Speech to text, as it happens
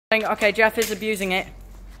Okay, Jeff is abusing it.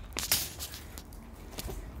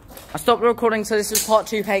 I stopped the recording, so this is part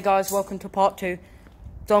 2. Hey guys, welcome to part 2.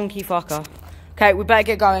 Donkey fucker. Okay, we better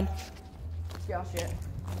get going. Let's get our shit.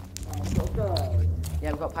 Let's go.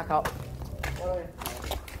 Yeah, we've got to pack up. Home.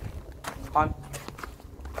 Right.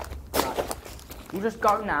 We'll just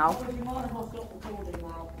go now. Oh, you might as well stop recording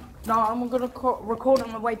now. No, I'm going to record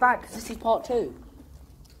on the way back, because this is part 2.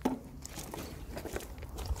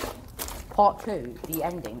 Part 2, the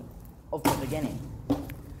ending of the beginning.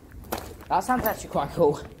 That sounds actually quite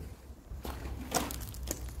cool.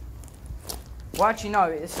 Well, actually, no,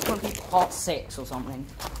 this is going to be part 6 or something.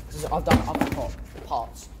 Because I've done other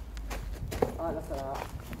parts. Alright, let's go out.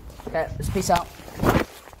 Okay, let's peace out.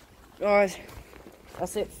 Guys,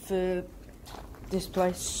 that's it for this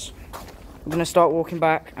place. I'm going to start walking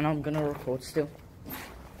back and I'm going to record still.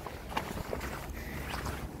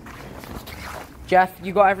 Jeff,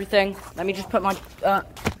 you got everything? Let me just put my,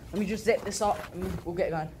 let me just zip this up and we'll get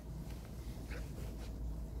going.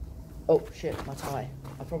 Oh shit, my tie.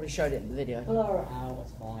 I probably showed it in the video. Blur it out,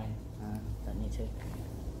 it's fine. Don't need to.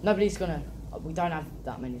 Nobody's gonna, we don't have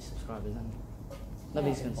that many subscribers,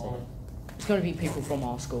 nobody's gonna see it. It's gonna be people from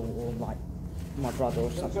our school or like my brother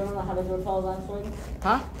or something. Do you remember how to do a Tarzan swing?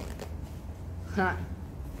 Huh?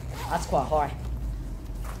 That's quite high.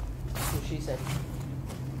 That's what she said.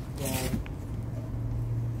 Yeah.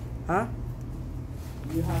 Huh?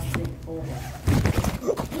 You have big forward.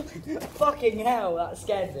 Fucking hell, that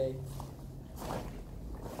scared me.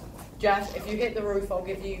 Jeff, if you hit the roof, I'll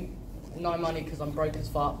give you no money because I'm broke as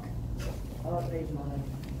fuck. I don't need money.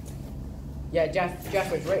 Yeah,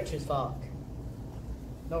 Jeff is rich as fuck.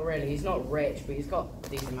 Not really, he's not rich, but he's got a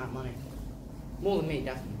decent amount of money. More than me,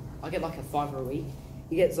 definitely. I get like a $5 a week.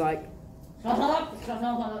 He gets like... Shut up! Shut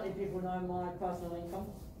up, I don't need people know my personal income.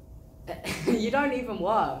 You don't even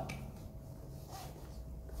work.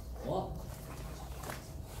 What?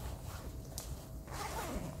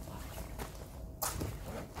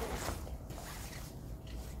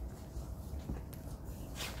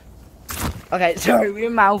 Okay, sorry, we were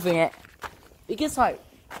mouthing it. He gets like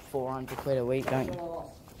 400 quid a week, don't you?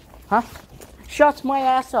 Huh? Shut my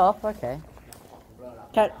ass up, okay.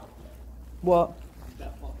 What?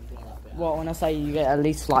 What, when I say you get at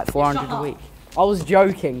least like 400 a week? I was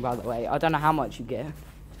joking, by the way. I don't know how much you get.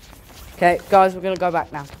 Okay, guys, we're gonna go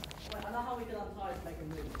back now. Wait, I know how we can untie it to make a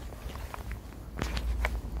move.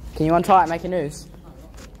 Can you untie it and make a noose?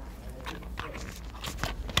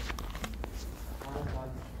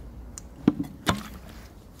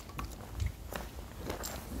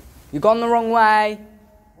 You've gone the wrong way.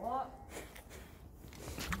 What?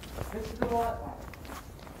 This is the right way.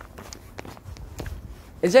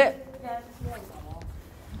 Is it? Yeah, this is the right way.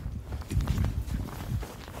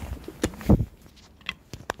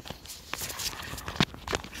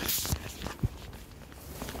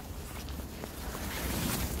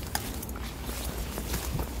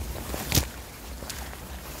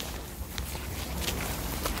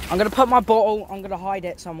 I'm gonna put my bottle, I'm gonna hide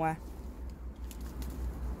it somewhere.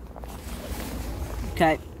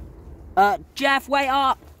 Okay. Jeff, wait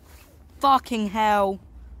up! Fucking hell.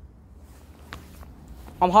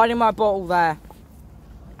 I'm hiding my bottle there.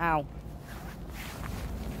 Ow.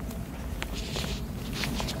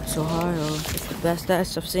 It's Ohio. It's the best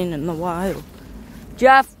ass I've seen in a while.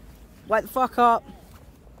 Jeff, wake the fuck up.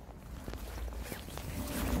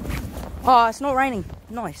 Oh, it's not raining.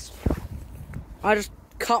 Nice. I just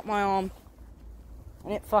cut my arm.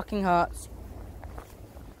 And it fucking hurts.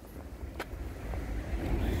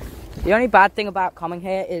 The only bad thing about coming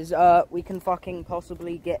here is we can fucking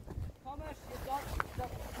possibly get... Thomas, you've got the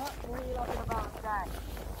cut will heal up in about a day.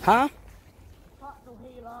 Huh? Cut will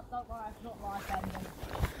heal up, don't worry, it's not life ending.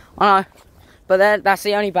 I know. But that's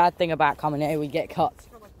the only bad thing about coming here, we get cuts.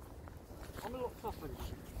 I'm a lot tougher than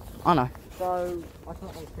you. I know. So, I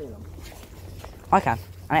can't really feel them. I can.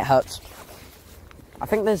 And it hurts. I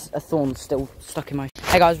think there's a thorn still stuck in my...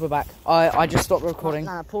 Hey guys, we're back. I just stopped recording.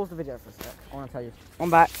 Nah, pause the video for a sec. I want to tell you. I'm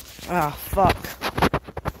back. Ah, fuck.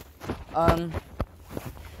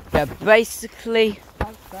 Yeah, basically,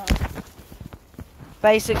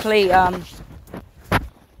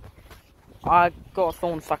 I got a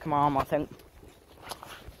thorn stuck in my arm, I think.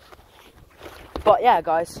 But yeah,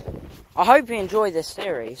 guys, I hope you enjoy this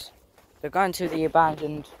series. We're going to the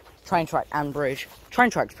abandoned train track and bridge. Train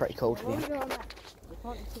track's pretty cool to be honest.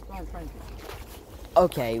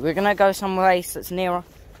 Okay, we're gonna go someplace that's nearer.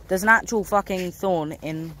 There's an actual fucking thorn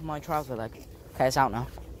in my trouser leg. Okay, it's out now.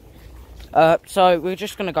 So we're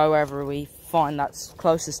just gonna go wherever we find that's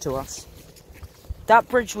closest to us. That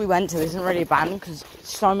bridge we went to isn't really abandoned because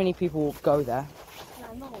so many people go there.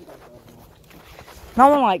 No one goes there. No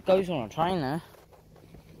one, like, goes on a train there.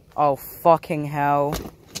 Oh, fucking hell.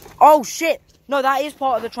 Oh, shit! No, that is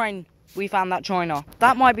part of the train. We found that China.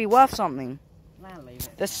 That might be worth something. Nah, leave it.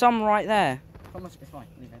 There's some right there. Thomas, it's fine.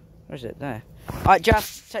 Leave it. Where is it? There. Alright,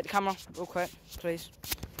 Jeff, take the camera real quick, please.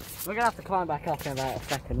 We're gonna have to climb back up in about a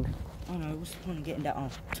second. Oh no, what's the point of getting that on?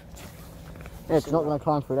 Yeah, it's not gonna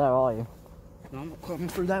climb through there, are you? No, I'm not climbing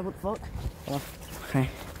through there, what the fuck? Yeah. Okay.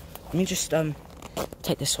 Let me just,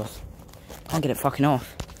 take this off. Can't get it fucking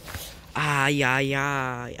off. Ah, yeah,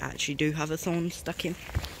 I actually do have a thorn stuck in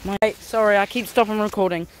my... Hey, sorry, I keep stopping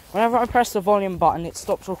recording. Whenever I press the volume button, it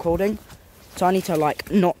stops recording. So I need to,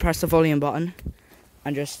 like, not press the volume button.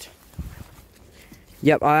 And just...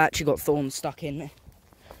 Yep, I actually got thorns stuck in me.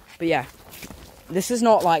 But yeah, this is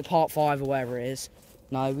not, like, part 5 or wherever it is.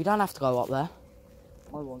 No, we don't have to go up there.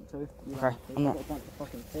 I want to. You Okay, I'm not... Got a bunch of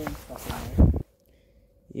fucking thorns stuck in there.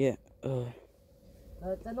 Yeah,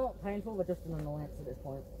 They're not painful, they're just an annoyance at this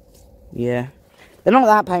point. yeah. They're not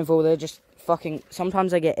that painful, they're just fucking...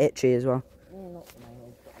 Sometimes they get itchy as well. Not for me,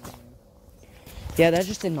 but Yeah, they're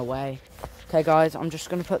just in the way. Okay, guys, I'm just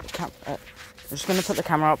gonna put the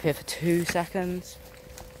camera up here for 2 seconds.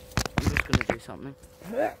 I'm just gonna do something.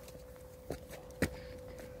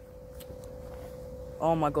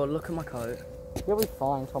 Oh my god, look at my coat. You'll be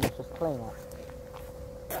fine, Thomas, just clean up.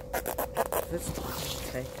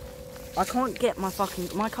 Okay. I can't get my fucking...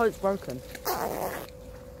 My coat's broken.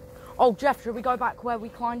 Oh, Jeff, should we go back where we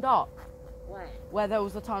climbed up? Where? Where there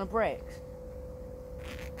was a ton of bricks?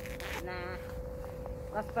 Nah.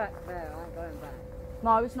 That's back there, I ain't going back.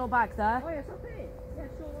 No, it's not back there. Oh, yeah, it's up here. Yeah,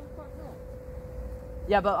 sure, what the fuck not?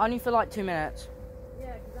 Yeah, but only for like 2 minutes.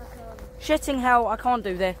 Yeah, because that's, Shitting hell, I can't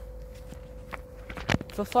do this.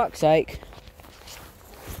 For fuck's sake.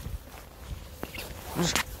 I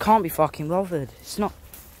just can't be fucking bothered. It's not...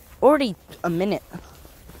 Already a minute.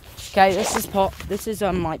 Okay, this is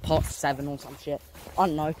like part 7 or some shit. I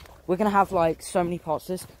don't know. We're gonna have like so many parts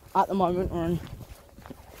of this. At the moment we're in...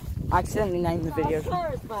 I accidentally named the video. I'm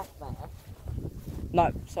sure it's back there.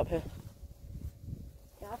 No, stop here.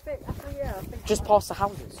 Yeah, I think Just past the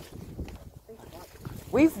houses.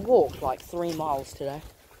 We've walked like 3 miles today.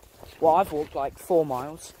 Well, I've walked like 4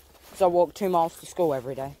 miles. So I walk 2 miles to school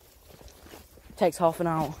every day. Takes half an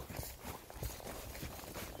hour.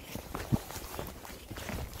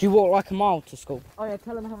 Do you walk like a mile to school? Oh yeah,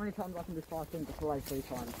 tell them how many times I can do 5 finger fillet 3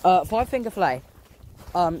 times. 5 finger fillet.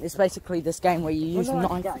 It's basically this game where you use a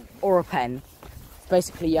knife or a pen.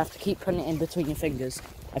 Basically, you have to keep putting it in between your fingers.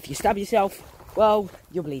 If you stab yourself, well,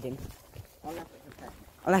 you're bleeding.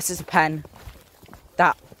 Unless it's a pen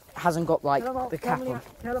that hasn't got like the cap on.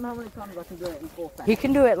 Tell them how many times I can do it in 4 seconds. He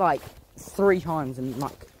can do it like 3 times in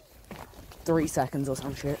like 3 seconds or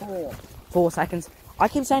some shit. 4 seconds. I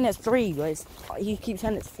keep saying it's 3, but you keep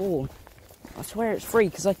saying it's 4. I swear it's 3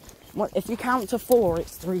 because if you count to 4,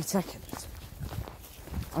 it's 3 seconds.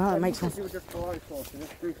 I know it makes sense.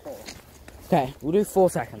 Okay, we'll do 4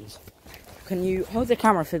 seconds. Can you hold the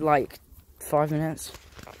camera for like 5 minutes?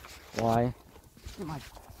 Why? Get my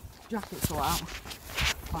jacket sort out.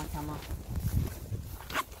 Fine camera.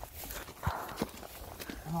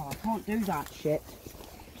 Oh, I can't do that shit.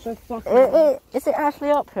 So fucking... Is it actually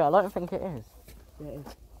up here? I don't think it is. Yeah, it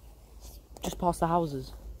is. Just past the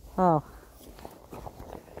houses. Oh.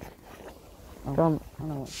 I know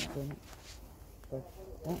what's doing it.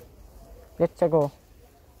 Let's go.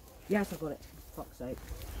 Yes, I got it. Fuck's sake.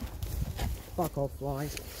 Fuck off,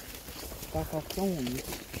 flies. Fuck off, thorns.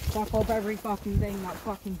 Fuck off every fucking thing that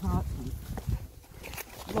fucking hurts me.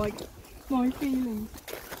 Like, my feelings.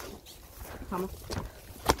 Come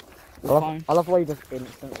on. I love why you just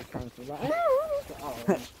instantly changed it. Like,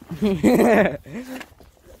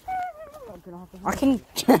 I can...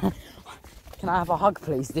 Can I have a hug,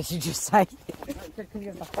 please? Did you just say? Can you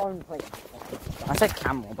have the phone, please? I said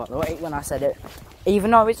camera, by the way, when I said it.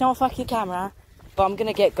 Even though it's not a fucking camera, but I'm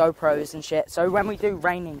gonna get GoPros and shit. So when we do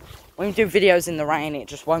videos in the rain, it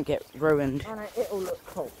just won't get ruined. Oh no, it'll look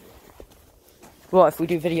cool. What if we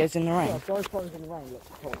do videos in the rain? Yeah, GoPros in the rain look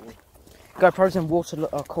cool. GoPros in water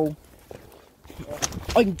are cool. Yeah.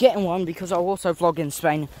 I'm getting one because I also vlog in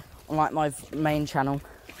Spain on like my main channel,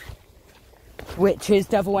 which is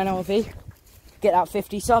Devil NLV. Get that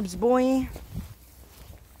 50 subs, boy.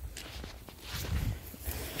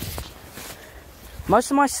 Most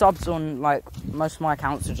of my subs on most of my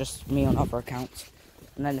accounts are just me on other accounts,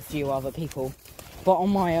 and then a few other people. But on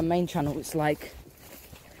my main channel, it's like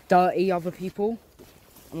 30 other people,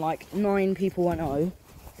 and like 9 people I know.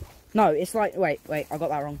 No, it's like wait, I got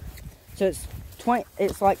that wrong. So it's 20.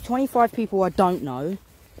 It's like 25 people I don't know,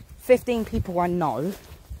 15 people I know.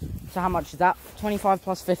 So how much is that? 25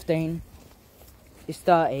 plus 15 is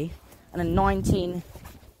 30, and then 19,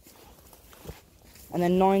 and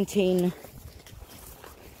then 19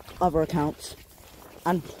 other accounts,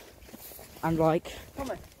 and like.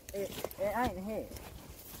 Thomas, it ain't here.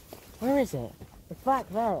 Where is it? It's back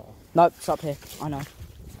there. Nope, it's up here. I know.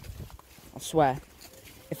 I swear.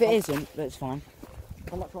 If it isn't, that's fine.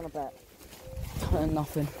 How much you want to bet?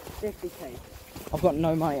 Nothing. 50p. I've got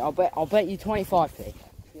no money. I'll bet you 25p.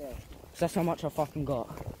 Yeah. 'Cause that's how much I fucking got.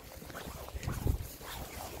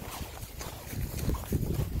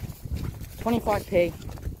 25p.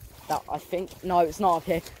 That I think. No, it's not up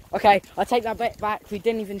here. Okay, I take that bet back. We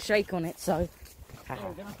didn't even shake on it, so. Yeah,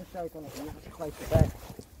 you don't have to shake on it. You have to place the bet.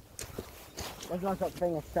 There's no such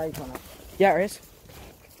thing as shake on it. Yeah, it is.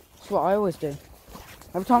 That's what I always do.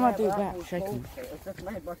 Every time I do but bet, that's shake on it. bullshit. It's just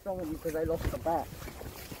made by someone because they lost the bet.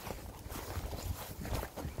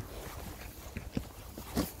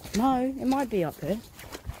 No, it might be up here.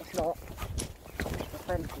 It's not. The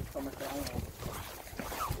fence is from a thing.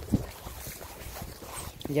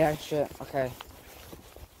 Yeah, shit. Okay.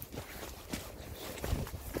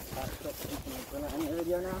 End the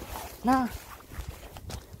video now? Nah.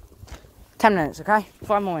 10 minutes, okay?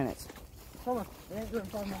 5 more minutes. Thomas, we ain't doing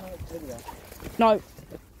 5 more minutes video. No,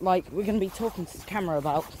 like, we're going to be talking to the camera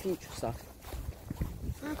about future stuff.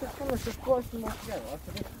 Thomas, just watch them all together.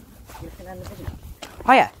 After this, you can end the video.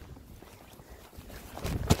 Oh, yeah.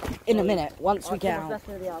 In a minute, once we get out. That's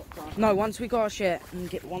really outside. No, once we got our shit,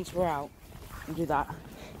 and once we're out, and do that.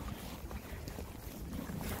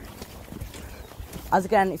 As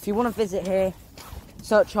again, if you want to visit here,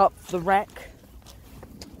 search up the wreck.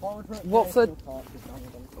 Watford.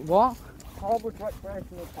 What? Harwood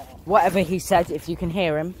Recreational Park. Whatever he said, if you can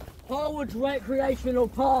hear him. Harwood Recreational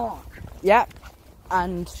Park. Yep.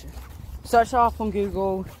 And search up on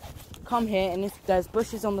Google. Come here, and if there's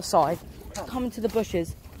bushes on the side, come into the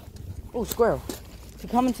bushes. Oh, squirrel. If you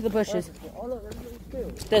come into the bushes, Oh, look, there's a little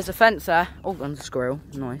squirrel. there's a fence there. Oh, there's a squirrel.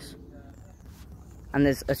 Nice. And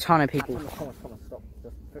there's a ton of people. Thomas, stop.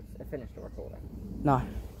 Just finish the recording. No.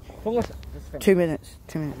 Thomas, just finish. 2 minutes.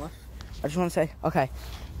 2 minutes. I just want to say, okay.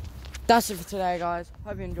 That's it for today, guys.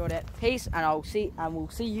 Hope you enjoyed it. Peace, and we'll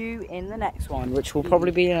see you in the next one, which will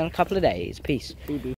probably be in a couple of days. Peace.